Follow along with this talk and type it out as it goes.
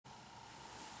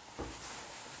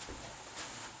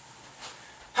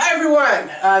everyone,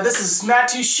 this is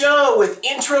Matt Show with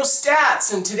Intro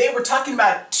Stats, and today we're talking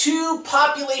about two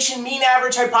population mean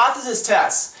average hypothesis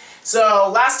tests. So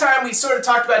last time we sort of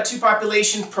talked about two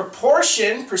population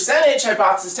proportion percentage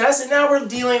hypothesis tests, and now we're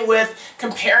dealing with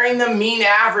comparing the mean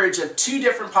average of two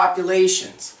different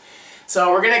populations.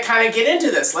 So we're going to kind of get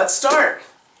into this. Let's start.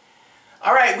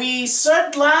 Alright, we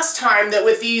said last time that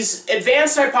with these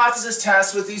advanced hypothesis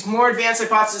tests, with these more advanced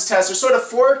hypothesis tests, there's sort of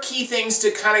four key things to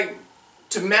kind of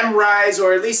memorize,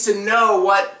 or at least to know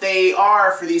what they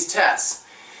are for these tests.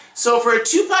 So for a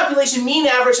two population mean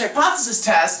average hypothesis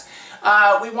test,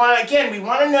 we want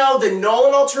to know the null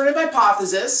and alternative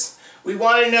hypothesis. We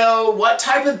want to know what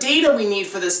type of data we need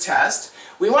for this test.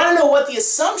 We want to know what the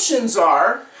assumptions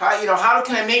are. How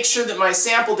can I make sure that my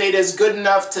sample data is good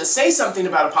enough to say something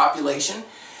about a population?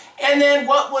 And then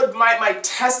what would my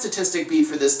test statistic be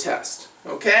for this test?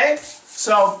 Okay?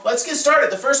 So let's get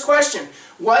started. The first question,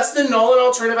 what's the null and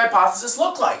alternative hypothesis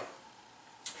look like?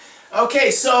 Okay,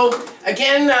 so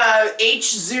again,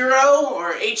 H0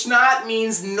 or H0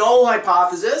 means null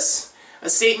hypothesis, a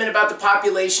statement about the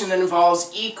population that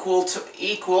involves equal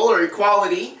or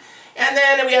equality. And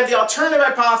then we have the alternative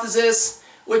hypothesis,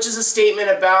 which is a statement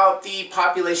about the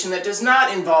population that does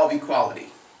not involve equality.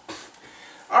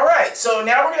 Alright, so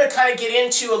now we're going to kind of get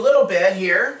into a little bit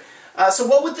here. So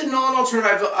what would the null and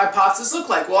alternative hypothesis look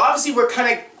like? Well, obviously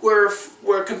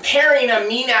we're comparing a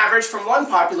mean average from one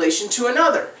population to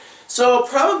another. So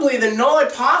probably the null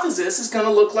hypothesis is going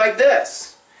to look like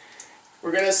this.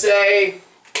 We're going to say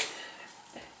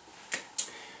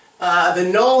the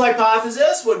null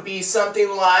hypothesis would be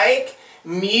something like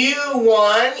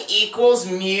mu1 equals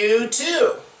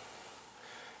mu2.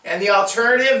 And the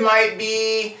alternative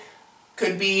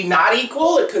could be not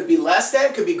equal, it could be less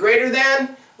than, could be greater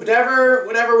than, whatever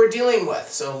we're dealing with.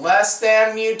 So less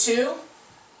than mu2.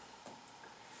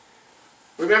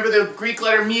 Remember, the Greek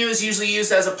letter mu is usually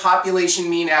used as a population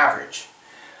mean average.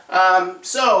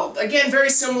 So again, very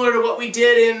similar to what we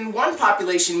did in one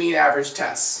population mean average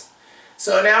tests.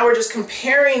 So now we're just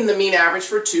comparing the mean average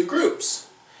for two groups.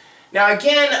 Now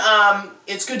again,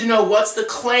 it's good to know what's the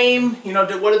claim,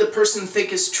 what did the person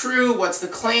think is true, what's the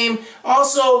claim.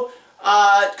 Also,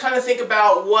 kind of think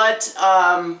about what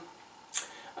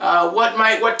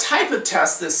type of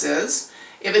test this is.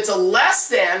 If it's a less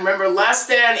than, remember less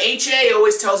than, HA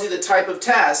always tells you the type of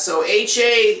test. So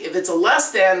HA, if it's a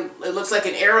less than, it looks like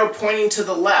an arrow pointing to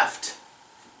the left.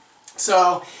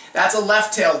 So that's a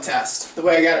left-tailed test, the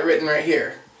way I got it written right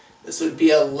here. This would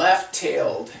be a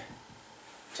left-tailed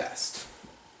test.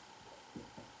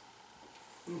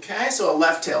 Okay, so a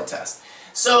left-tailed test.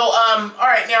 So,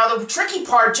 alright, now the tricky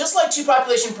part, just like two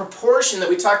population proportion that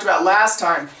we talked about last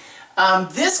time,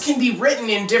 this can be written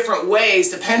in different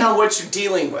ways depending on what you're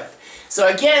dealing with. So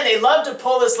again, they love to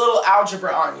pull this little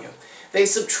algebra on you. They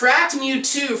subtract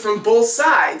mu2 from both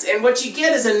sides, and what you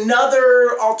get is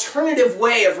another alternative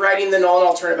way of writing the null and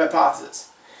alternative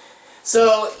hypothesis.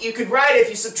 So you could write, if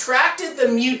you subtracted the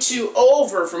mu2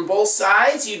 over from both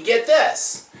sides, you'd get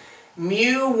this.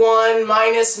 Mu1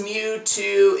 minus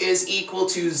mu2 is equal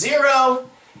to 0,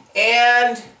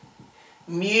 and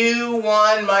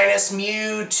mu1 minus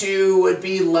mu2 would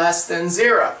be less than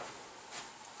 0.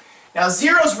 Now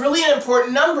 0 is really an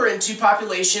important number in two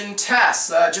population tests,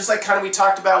 just like kind of we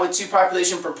talked about with two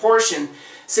population proportion.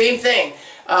 Same thing.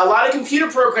 A lot of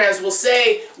computer programs will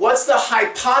say, what's the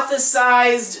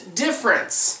hypothesized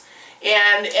difference?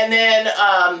 And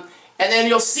then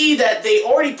you'll see that they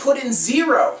already put in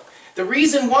 0. The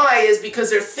reason why is because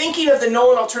they're thinking of the null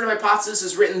and alternative hypothesis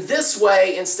as written this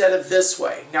way instead of this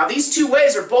way. Now these two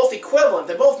ways are both equivalent.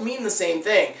 They both mean the same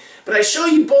thing. But I show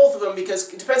you both of them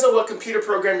because it depends on what computer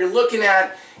program you're looking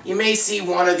at. You may see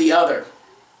one or the other.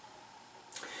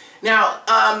 Now,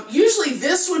 usually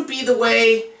this would be the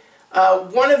way,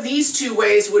 one of these two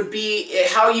ways would be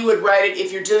how you would write it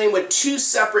if you're dealing with two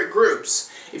separate groups.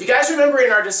 If you guys remember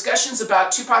in our discussions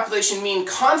about two population mean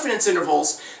confidence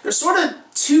intervals, there's sort of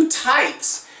two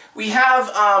types. We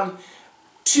have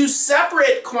two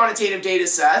separate quantitative data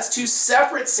sets, two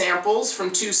separate samples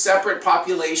from two separate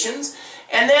populations,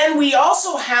 and then we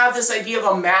also have this idea of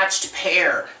a matched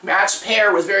pair. Matched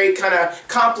pair was very kind of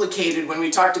complicated when we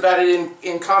talked about it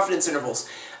in confidence intervals.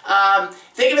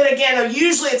 Think of it again,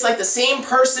 usually it's like the same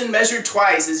person measured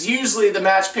twice is usually the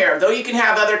matched pair, though you can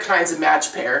have other kinds of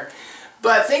matched pair.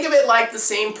 But think of it like the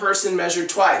same person measured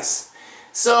twice.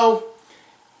 So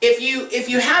if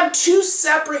you have two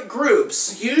separate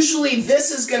groups, usually this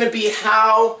is going to be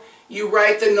how you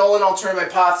write the null and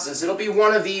alternative hypothesis. It'll be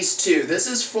one of these two. This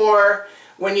is for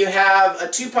when you have a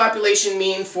two population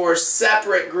mean for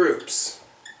separate groups.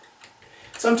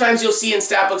 Sometimes you'll see in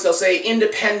stat books they'll say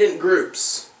independent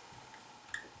groups.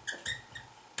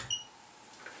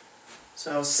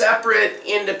 So separate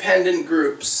independent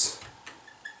groups.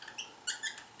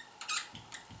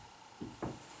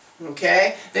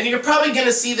 Okay? Then you're probably going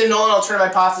to see the null and alternative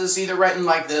hypothesis either written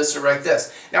like this or like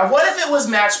this. Now what if it was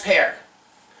match pair?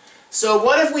 So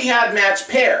what if we had match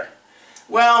pair?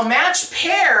 Well, match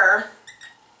pair,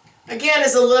 again,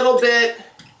 is a little bit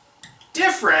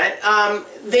different.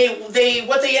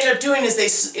 What they end up doing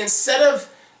is instead of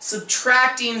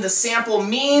subtracting the sample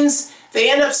means,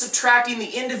 they end up subtracting the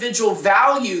individual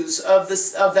values of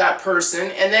that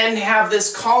person and then have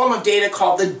this column of data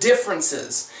called the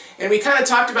differences. And we kind of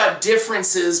talked about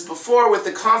differences before with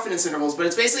the confidence intervals, but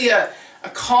it's basically a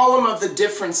column of the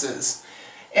differences.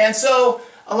 And so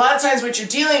a lot of times what you're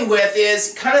dealing with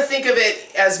is, kind of think of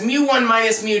it as mu1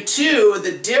 minus mu2,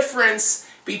 the difference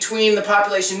between the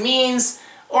population means,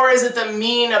 or is it the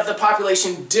mean of the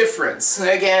population difference? And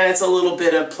again, it's a little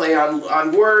bit of play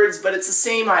on words, but it's the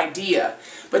same idea.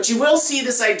 But you will see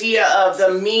this idea of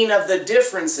the mean of the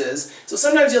differences. So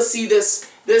sometimes you'll see this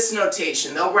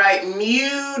notation. They'll write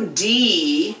mu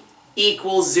d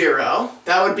equals 0.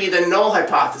 That would be the null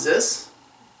hypothesis.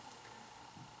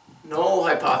 Null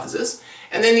hypothesis.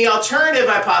 And then the alternative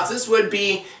hypothesis would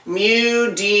be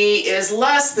mu d is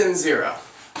less than 0.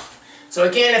 So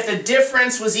again, if the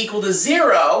difference was equal to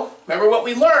 0, remember what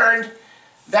we learned,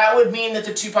 that would mean that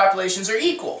the two populations are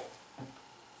equal.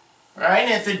 Right?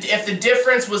 And if the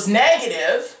difference was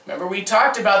negative, remember we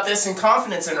talked about this in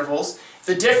confidence intervals, if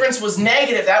the difference was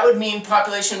negative, that would mean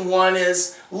population 1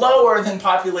 is lower than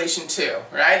population 2.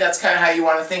 Right? That's kind of how you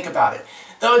want to think about it.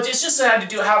 Though it just had to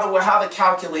do how the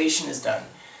calculation is done.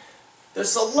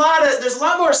 There's a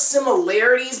lot more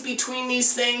similarities between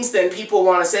these things than people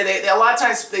want to say. A lot of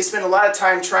times they spend a lot of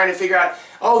time trying to figure out,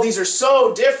 oh, these are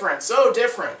so different, so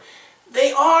different.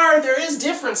 There is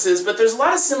differences, but there's a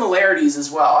lot of similarities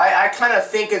as well. I kind of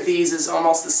think of these as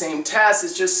almost the same test.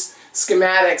 It's just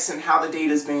schematics and how the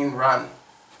data is being run.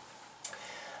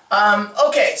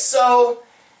 Okay, so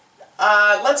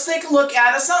let's take a look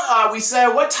at we said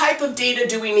what type of data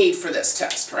do we need for this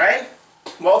test, right?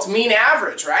 Well, it's mean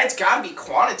average, right? It's got to be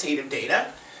quantitative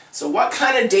data. So what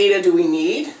kind of data do we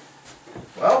need?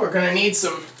 Well, we're going to need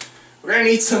some,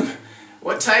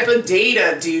 what type of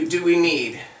data do we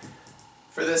need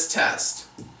for this test?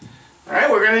 All right,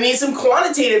 we're going to need some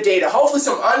quantitative data, hopefully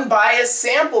some unbiased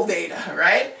sample data,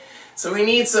 right? So we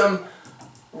need some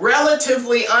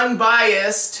relatively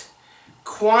unbiased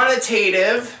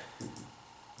quantitative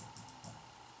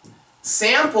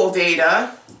sample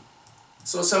data.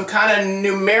 So some kind of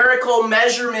numerical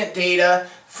measurement data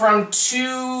from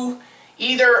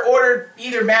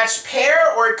either matched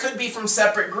pair, or it could be from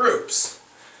separate groups.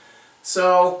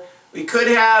 So we could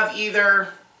have either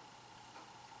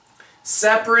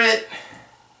separate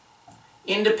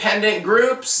independent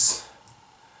groups,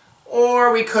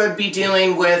 or we could be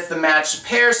dealing with the matched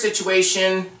pair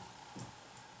situation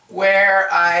where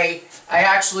I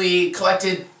actually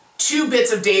collected 2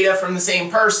 bits of data from the same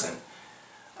person.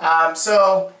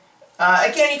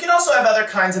 Again, you can also have other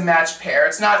kinds of matched pair.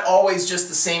 It's not always just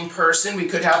the same person. We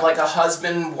could have like a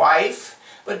husband and wife.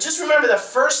 But just remember, the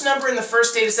first number in the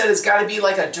first data set has got to be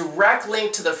like a direct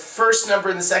link to the first number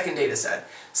in the second data set.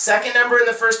 Second number in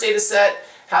the first data set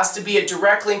has to be a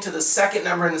direct link to the second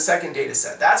number in the second data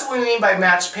set. That's what we mean by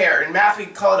matched pair. In math, we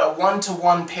call it a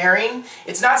one-to-one pairing.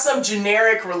 It's not some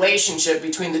generic relationship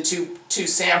between the two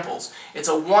samples. It's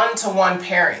a one-to-one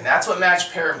pairing. That's what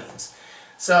matched pair means.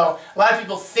 So a lot of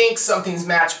people think something's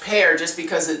matched pair just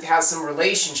because it has some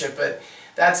relationship, but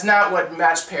that's not what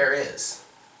matched pair is.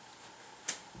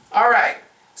 Alright,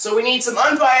 so we need some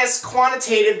unbiased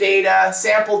quantitative data,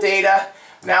 sample data.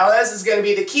 Now this is going to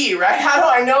be the key, right? How do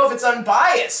I know if it's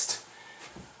unbiased?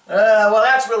 Well,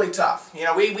 that's really tough. You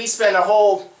know, we spend a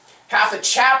whole half a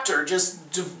chapter just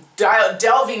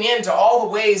delving into all the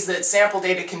ways that sample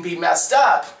data can be messed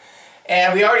up.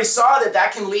 And we already saw that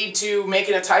that can lead to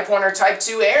making a type 1 or type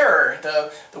 2 error.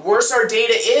 The worse our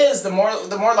data is, the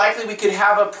more likely we could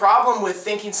have a problem with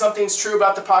thinking something's true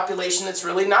about the population that's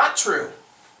really not true.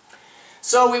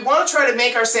 So we want to try to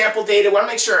make our sample data, we want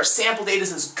to make sure our sample data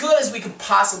is as good as we can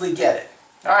possibly get it.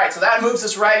 Alright, so that moves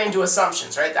us right into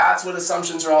assumptions, right? That's what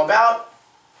assumptions are all about.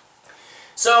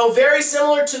 So very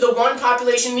similar to the one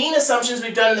population mean assumptions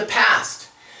we've done in the past.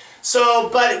 So,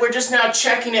 but we're just now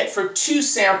checking it for 2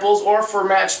 samples or for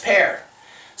matched pair.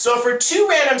 So for 2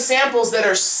 random samples that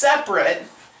are separate,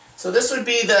 so this would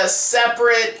be the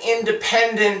separate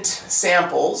independent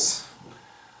samples,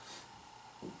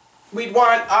 we'd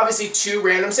want obviously 2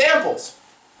 random samples.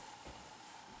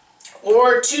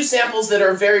 or two samples that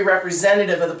are very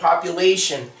representative of the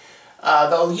population.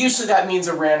 Though usually that means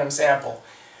a random sample.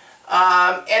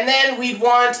 And then we'd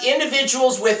want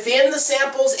individuals within the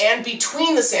samples and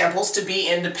between the samples to be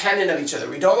independent of each other.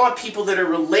 We don't want people that are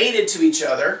related to each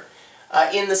other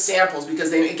in the samples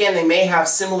because, they may have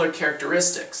similar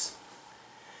characteristics.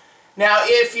 Now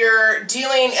if you're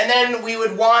dealing, and then we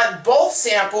would want both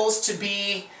samples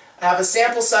to have a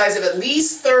sample size of at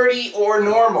least 30 or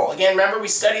normal. Again, remember we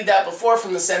studied that before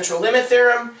from the central limit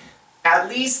theorem. At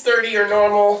least 30 or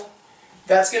normal.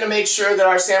 That's going to make sure that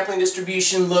our sampling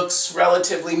distribution looks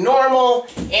relatively normal,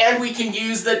 and we can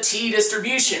use the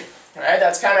t-distribution. Alright,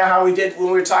 that's kind of how we did when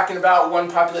we were talking about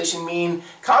one population mean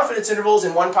confidence intervals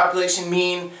and one population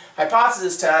mean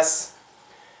hypothesis tests.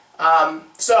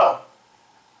 So,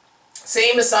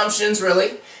 same assumptions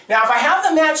really. Now if I have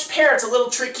the matched pair, it's a little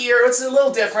trickier, it's a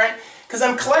little different, because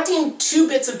I'm collecting two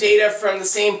bits of data from the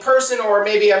same person, or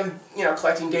maybe I'm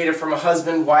collecting data from a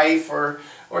husband, wife, or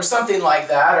something like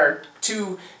that, or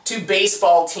two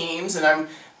baseball teams, and I'm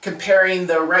comparing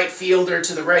the right fielder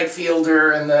to the right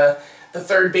fielder, and the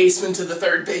third baseman to the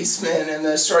third baseman, and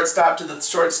the shortstop to the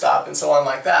shortstop, and so on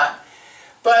like that.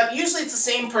 But usually it's the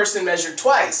same person measured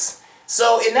twice.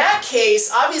 So in that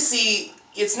case, obviously,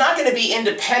 it's not going to be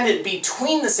independent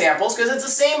between the samples because it's the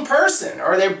same person,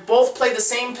 or they both play the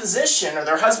same position, or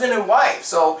they're husband and wife.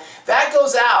 So that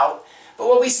goes out. But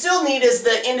what we still need is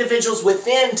the individuals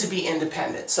within to be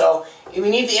independent. So we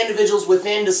need the individuals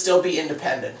within to still be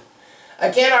independent.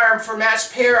 Again, for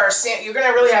matched pair, you're going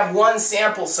to really have one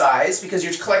sample size because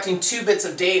you're collecting two bits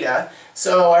of data.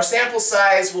 So our sample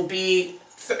size will be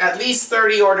at least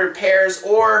 30 ordered pairs,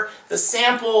 or the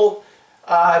sample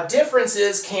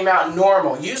differences came out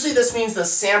normal. Usually this means the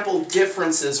sample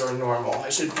differences are normal.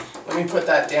 Let me put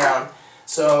that down.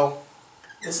 So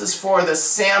this is for the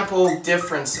sample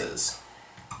differences.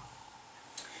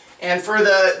 And for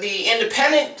the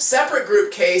independent separate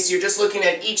group case, you're just looking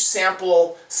at each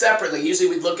sample separately. Usually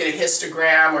we'd look at a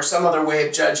histogram or some other way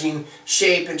of judging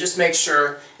shape and just make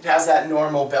sure it has that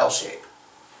normal bell shape.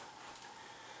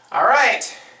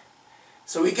 Alright.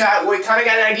 So we kind of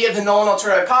got an idea of the null and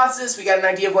alternative hypothesis, we got an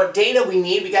idea of what data we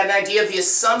need, we got an idea of the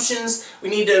assumptions we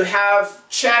need to have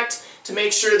checked to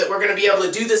make sure that we're going to be able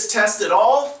to do this test at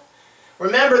all.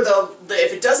 Remember though,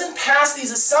 if it doesn't pass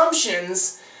these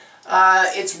assumptions,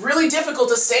 it's really difficult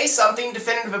to say something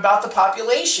definitive about the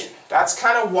population. That's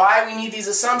kind of why we need these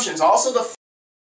assumptions. Also, the